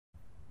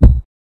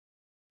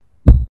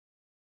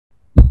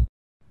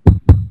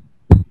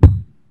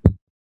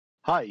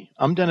Hi,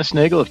 I'm Dennis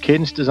Nagel of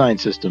Cadence Design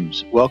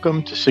Systems.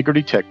 Welcome to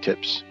Sigrity Tech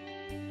Tips.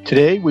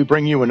 Today we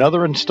bring you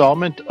another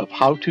installment of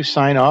how to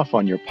sign off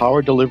on your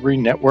power delivery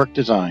network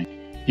design.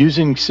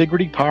 Using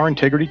Sigrity power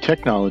integrity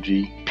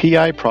technology,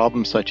 PI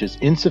problems such as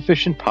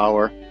insufficient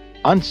power,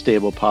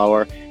 unstable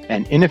power,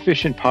 and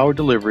inefficient power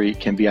delivery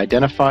can be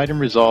identified and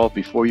resolved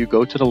before you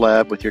go to the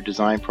lab with your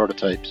design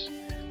prototypes.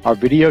 Our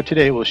video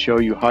today will show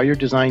you how your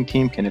design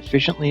team can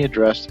efficiently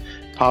address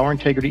power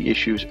integrity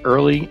issues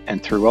early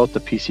and throughout the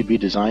PCB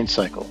design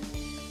cycle.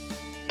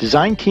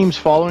 Design teams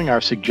following our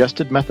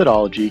suggested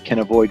methodology can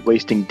avoid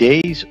wasting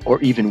days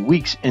or even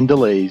weeks in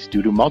delays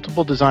due to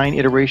multiple design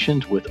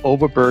iterations with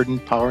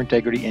overburdened power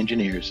integrity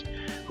engineers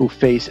who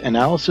face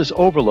analysis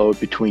overload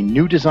between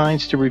new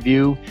designs to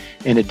review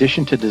in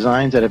addition to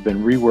designs that have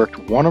been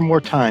reworked one or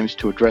more times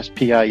to address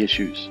PI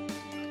issues.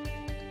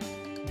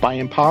 By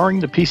empowering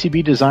the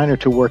PCB designer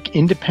to work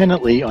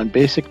independently on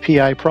basic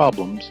PI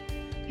problems,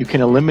 you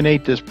can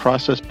eliminate this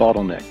process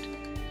bottleneck.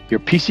 Your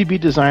PCB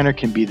designer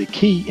can be the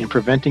key in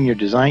preventing your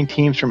design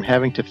teams from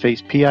having to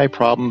face PI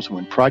problems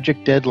when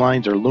project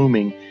deadlines are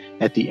looming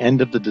at the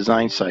end of the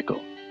design cycle.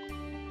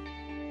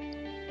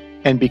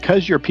 And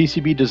because your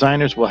PCB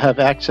designers will have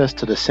access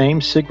to the same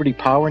Sigrity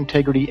power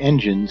integrity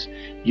engines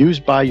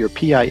used by your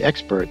PI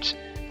experts,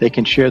 they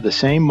can share the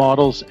same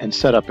models and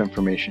setup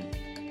information.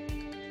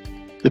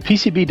 The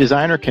PCB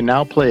designer can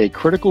now play a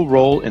critical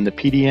role in the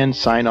PDN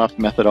sign-off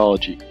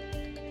methodology.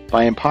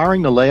 By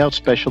empowering the layout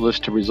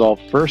specialist to resolve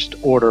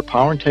first-order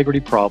power integrity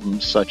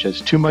problems such as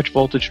too much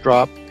voltage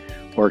drop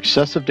or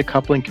excessive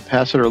decoupling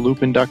capacitor loop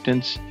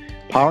inductance,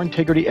 power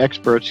integrity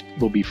experts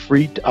will be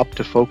freed up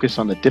to focus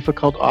on the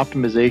difficult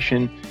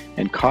optimization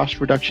and cost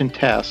reduction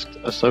tasks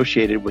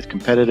associated with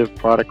competitive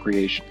product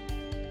creation.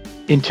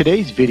 In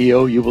today's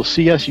video, you will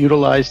see us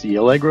utilize the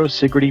Allegro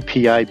Sigrity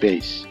PI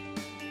Base.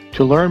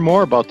 To learn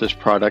more about this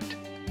product,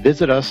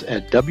 visit us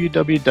at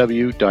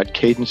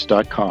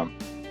www.cadence.com.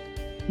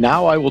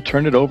 Now I will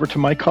turn it over to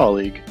my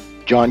colleague,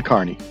 John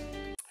Carney.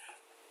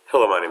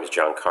 Hello, my name is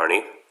John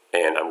Carney,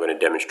 and I'm going to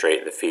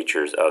demonstrate the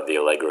features of the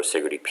Allegro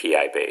Sigrity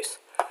PI Base.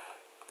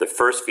 The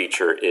first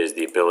feature is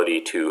the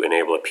ability to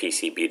enable a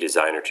PCB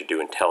designer to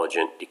do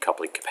intelligent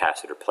decoupling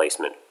capacitor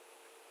placement.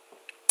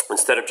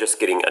 Instead of just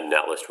getting a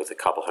net list with a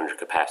couple hundred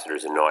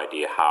capacitors and no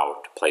idea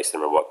how to place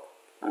them or what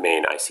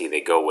main IC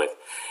they go with,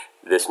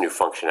 this new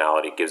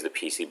functionality gives the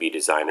PCB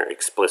designer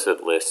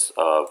explicit lists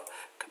of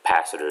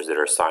capacitors that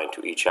are assigned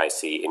to each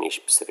IC in each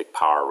specific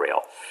power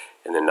rail.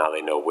 And then now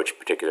they know which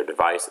particular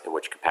device and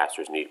which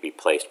capacitors need to be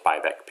placed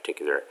by that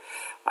particular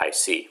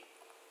IC.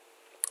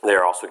 They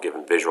are also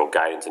given visual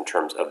guidance in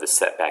terms of the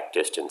setback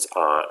distance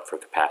for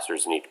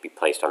capacitors that need to be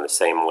placed on the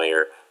same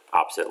layer,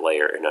 opposite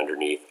layer, and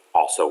underneath,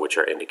 also which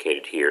are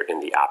indicated here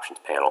in the options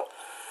panel.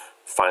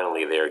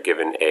 Finally, they are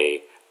given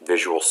a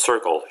visual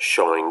circle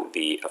showing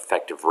the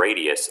effective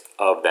radius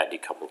of that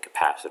decoupling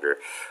capacitor,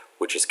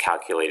 which is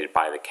calculated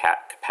by the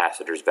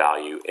capacitor's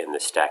value in the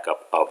stack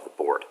up of the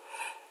board.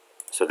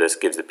 So this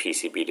gives the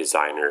PCB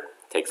designer,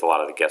 takes a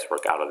lot of the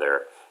guesswork out of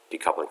their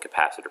decoupling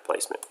capacitor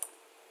placement.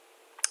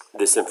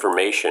 This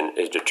information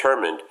is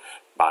determined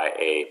by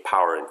a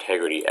power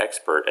integrity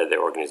expert at the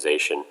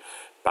organization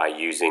by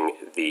using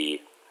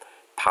the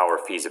power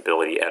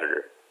feasibility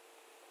editor.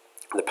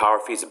 The power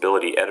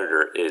feasibility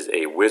editor is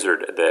a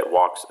wizard that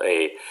walks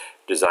a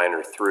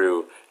designer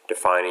through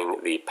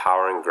defining the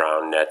power and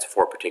ground nets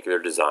for a particular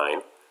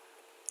design,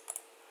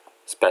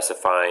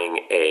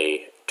 specifying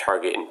a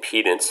target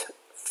impedance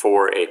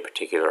for a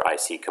particular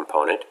IC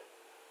component,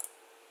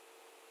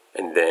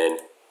 and then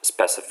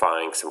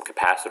specifying some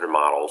capacitor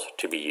models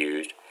to be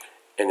used.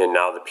 And then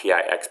now the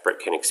PI expert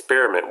can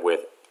experiment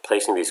with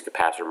placing these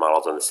capacitor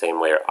models on the same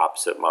layer,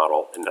 opposite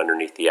model, and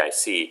underneath the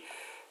IC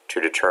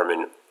to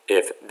determine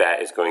if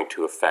that is going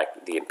to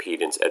affect the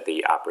impedance at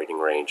the operating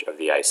range of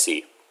the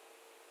IC.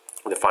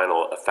 The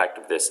final effect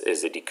of this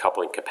is a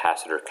decoupling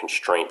capacitor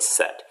constraint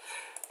set,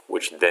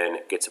 which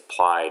then gets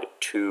applied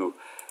to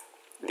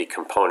the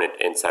component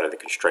inside of the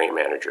constraint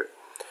manager.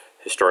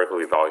 Historically,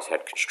 we've always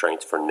had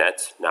constraints for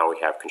nets. Now we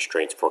have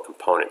constraints for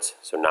components.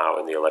 So now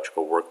in the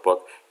electrical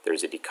workbook,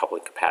 there's a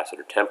decoupling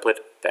capacitor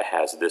template that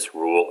has this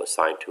rule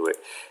assigned to it.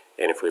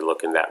 And if we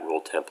look in that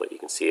rule template, you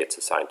can see it's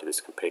assigned to this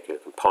particular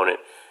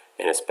component,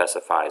 and it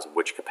specifies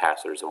which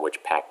capacitors and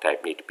which pack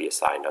type need to be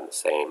assigned on the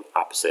same,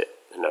 opposite,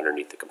 and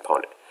underneath the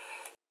component.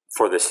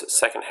 For this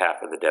second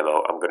half of the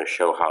demo, I'm going to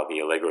show how the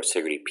Allegro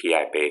Sigrity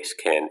PI Base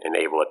can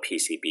enable a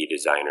PCB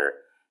designer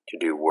to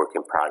do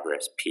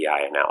work-in-progress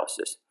PI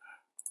analysis.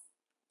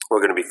 We're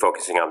going to be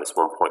focusing on this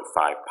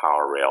 1.5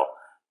 power rail,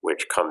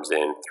 which comes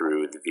in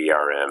through the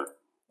VRM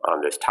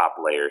on this top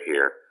layer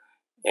here,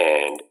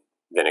 and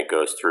then it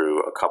goes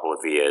through a couple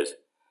of vias,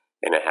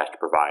 and it has to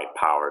provide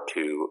power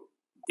to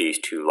these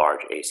two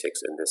large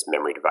ASICs in this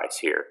memory device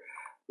here.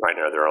 Right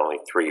now there are only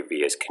 3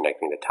 vias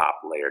connecting the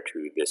top layer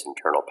to this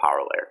internal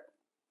power layer.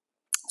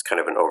 It's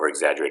kind of an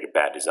over-exaggerated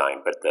bad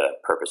design, but the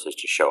purpose is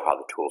to show how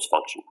the tools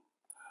function.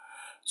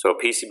 So a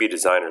PCB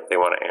designer, if they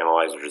want to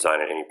analyze or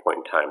design at any point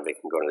in time, they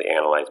can go to the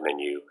Analyze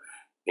menu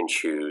and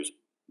choose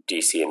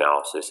DC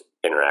analysis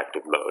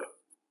interactive mode.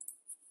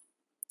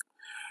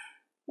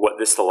 What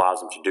this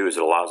allows them to do is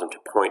it allows them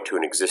to point to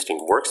an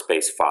existing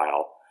workspace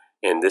file,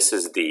 and this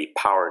is the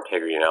power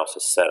integrity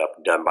analysis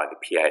setup done by the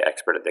PI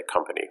expert at the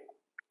company.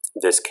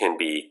 This can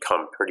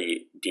become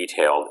pretty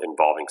detailed,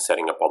 involving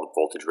setting up all the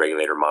voltage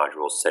regulator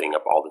modules, setting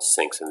up all the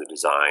sinks in the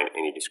design,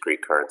 any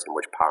discrete currents, and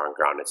which power and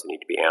ground nets need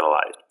to be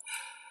analyzed.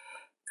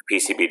 If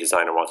the PCB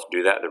designer wants to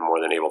do that, they're more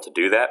than able to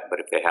do that,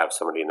 but if they have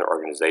somebody in their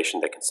organization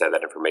that can set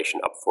that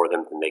information up for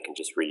them, then they can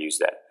just reuse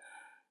that.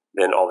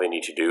 Then all they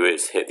need to do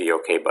is hit the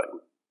OK button.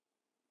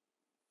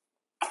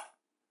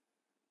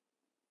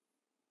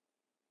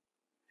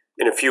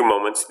 In a few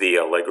moments, the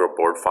Allegro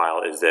board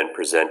file is then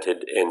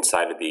presented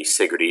inside of the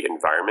Sigrity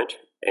environment,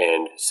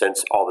 and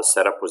since all the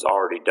setup was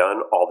already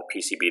done, all the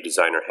PCB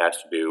designer has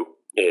to do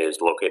is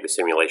locate the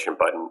simulation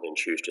button and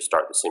choose to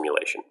start the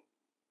simulation.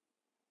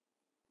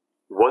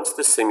 Once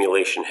the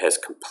simulation has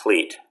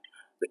complete,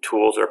 the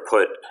tools are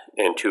put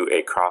into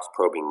a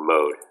cross-probing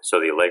mode, so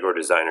the Allegro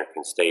designer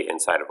can stay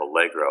inside of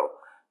Allegro,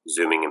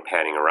 zooming and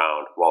panning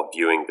around while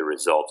viewing the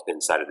results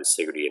inside of the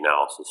Sigrity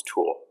analysis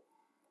tool.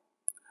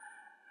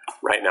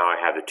 Right now I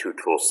have the two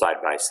tools side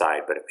by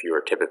side, but if you're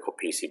a typical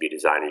PCB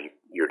designer,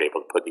 you're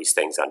able to put these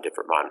things on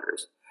different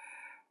monitors.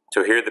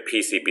 So here the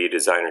PCB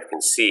designer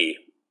can see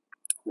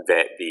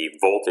that the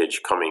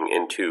voltage coming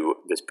into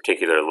this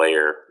particular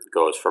layer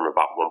goes from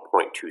about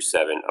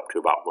 1.27 up to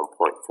about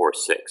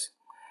 1.46.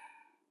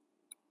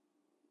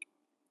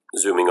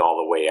 Zooming all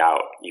the way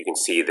out, you can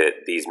see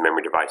that these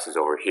memory devices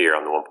over here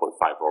on the 1.5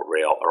 volt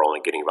rail are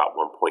only getting about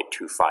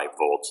 1.25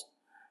 volts,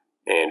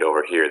 and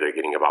over here they're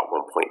getting about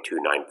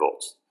 1.29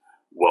 volts.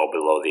 Well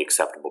below the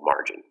acceptable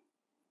margin.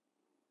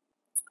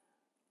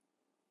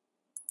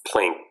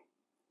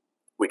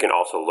 We can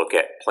also look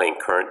at plane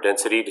current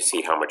density to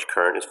see how much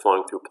current is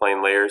flowing through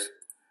plane layers.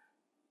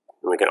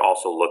 And we can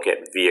also look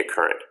at via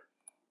current.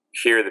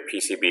 Here the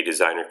PCB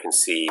designer can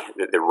see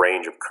that the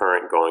range of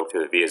current going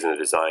through the vias in the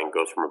design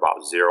goes from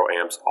about 0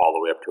 amps all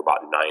the way up to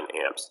about 9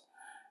 amps.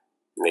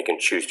 And they can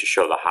choose to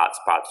show the hot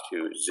spots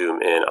to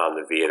zoom in on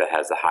the via that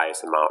has the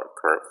highest amount of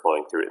current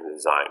flowing through it in the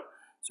design.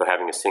 So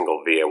having a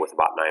single via with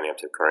about 9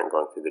 amps of current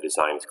going through the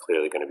design is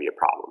clearly going to be a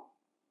problem.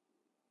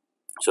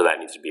 So that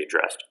needs to be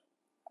addressed.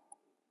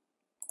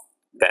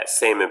 That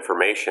same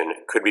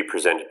information could be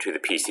presented to the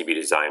PCB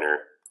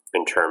designer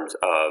in terms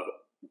of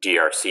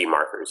DRC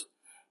markers.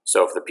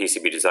 So if the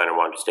PCB designer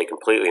wanted to stay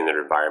completely in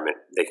their environment,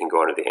 they can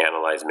go under the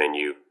Analyze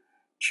menu,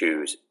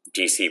 choose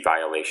DC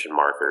violation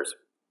markers,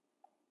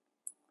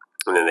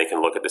 and then they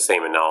can look at the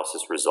same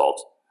analysis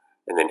results,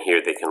 and then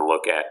here they can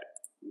look at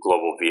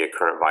global via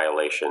current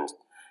violations,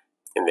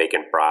 and they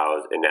can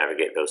browse and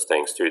navigate those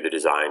things through the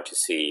design to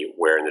see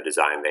where in the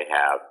design they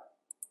have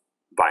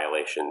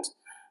violations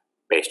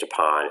based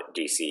upon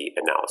DC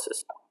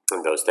analysis.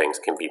 And those things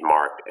can be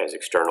marked as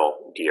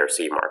external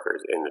DRC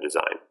markers in the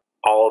design.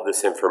 All of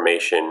this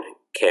information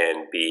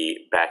can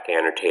be back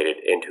annotated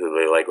into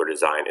the Allegro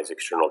design as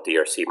external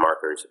DRC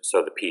markers,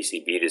 so the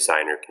PCB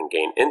designer can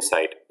gain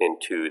insight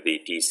into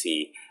the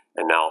DC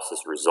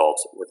analysis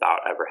results without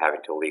ever having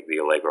to leave the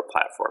Allegro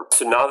platform.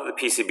 So now that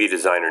the PCB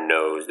designer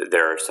knows that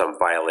there are some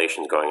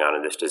violations going on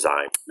in this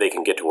design, they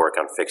can get to work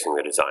on fixing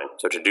the design.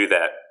 So to do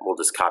that, we'll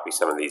just copy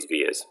some of these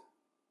vias.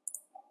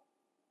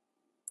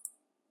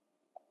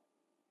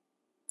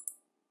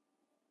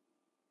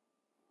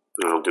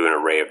 And we'll do an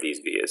array of these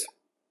vias.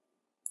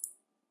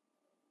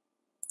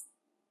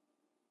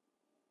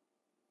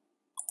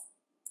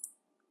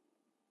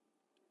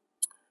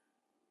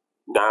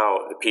 Now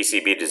the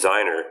PCB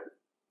designer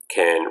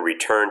can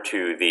return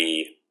to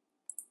the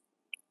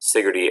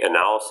Sigrity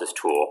analysis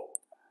tool.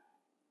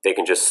 They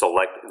can just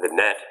select the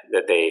net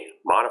that they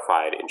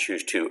modified and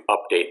choose to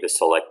update the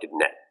selected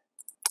net.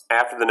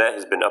 After the net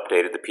has been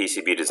updated, the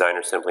PCB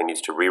designer simply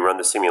needs to rerun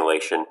the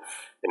simulation,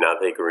 and now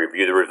they can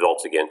review the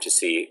results again to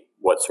see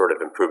what sort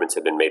of improvements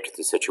have been made to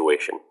the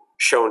situation.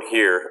 Shown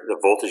here, the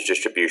voltage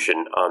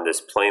distribution on this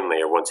plane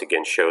layer once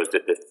again shows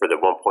that for the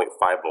 1.5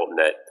 volt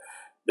net,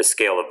 the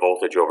scale of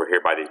voltage over here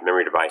by these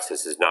memory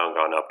devices has now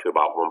gone up to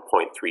about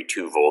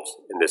 1.32 volts,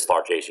 and this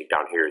large ASIC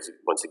down here is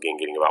once again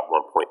getting about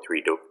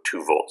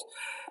 1.32 volts.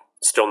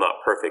 Still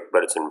not perfect,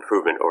 but it's an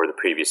improvement over the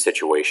previous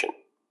situation.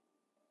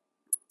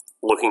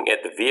 Looking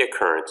at the via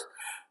currents,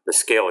 the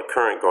scale of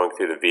current going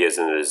through the vias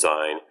in the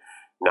design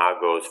now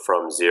goes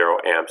from 0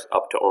 amps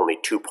up to only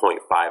 2.5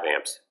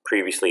 amps.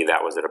 Previously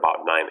that was at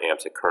about 9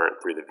 amps of current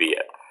through the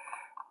via.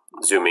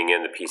 Zooming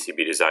in, the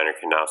PCB designer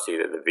can now see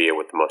that the via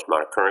with the most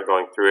amount of current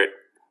going through it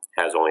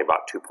has only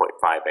about 2.5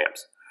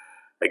 amps.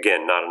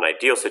 Again, not an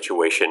ideal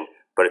situation,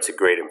 but it's a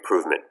great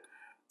improvement.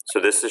 So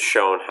this has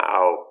shown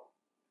how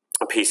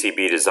a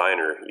PCB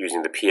designer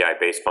using the PI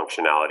base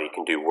functionality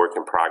can do work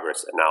in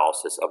progress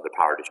analysis of the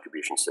power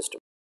distribution system.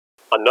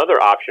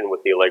 Another option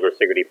with the Allegro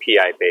Sigrity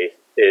PI base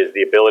is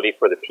the ability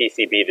for the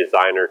PCB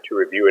designer to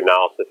review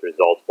analysis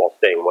results while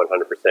staying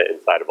 100%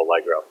 inside of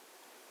Allegro.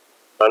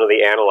 Under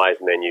the Analyze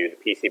menu, the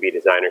PCB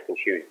designer can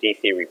choose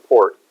DC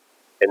Report,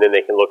 and then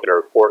they can look at a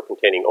report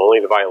containing only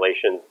the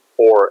violations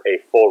or a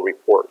full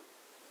report.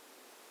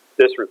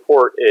 This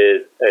report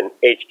is an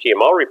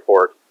HTML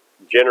report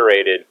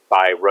generated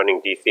by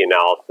running DC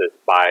analysis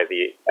by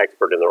the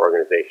expert in the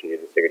organization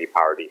using Sigrity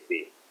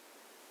PowerDC.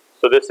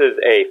 So this is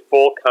a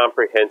full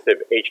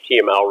comprehensive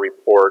HTML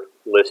report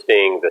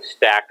listing the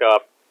stack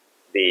up,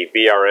 the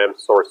VRM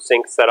source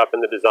sink setup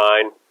in the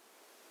design,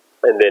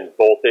 and then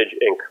voltage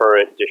and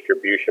current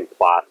distribution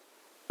plots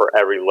for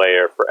every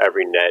layer, for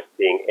every net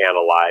being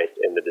analyzed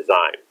in the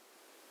design.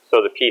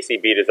 So the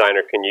PCB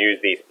designer can use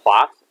these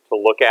plots to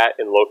look at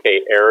and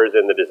locate errors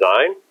in the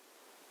design,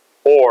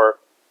 or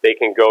they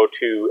can go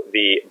to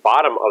the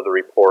bottom of the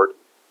report,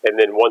 and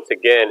then once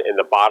again in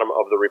the bottom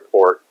of the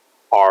report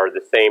are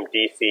the same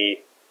DC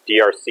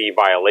DRC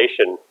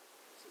violations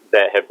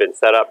that have been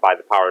set up by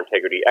the power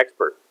integrity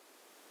expert.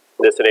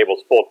 This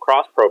enables full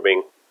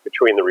cross-probing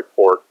between the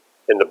report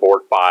and the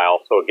board file,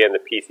 so again the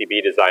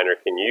PCB designer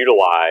can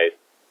utilize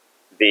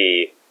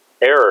the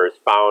errors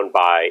found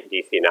by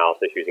DC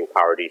analysis using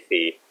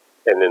PowerDC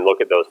and then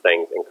look at those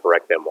things and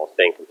correct them while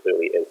staying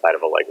completely inside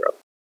of Allegro.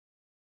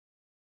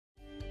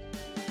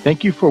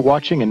 Thank you for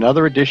watching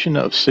another edition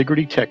of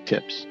Sigrity Tech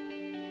Tips.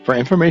 For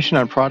information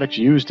on products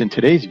used in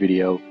today's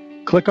video,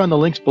 click on the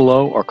links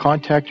below or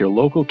contact your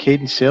local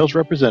Cadence sales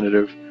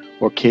representative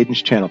or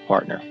Cadence channel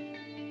partner.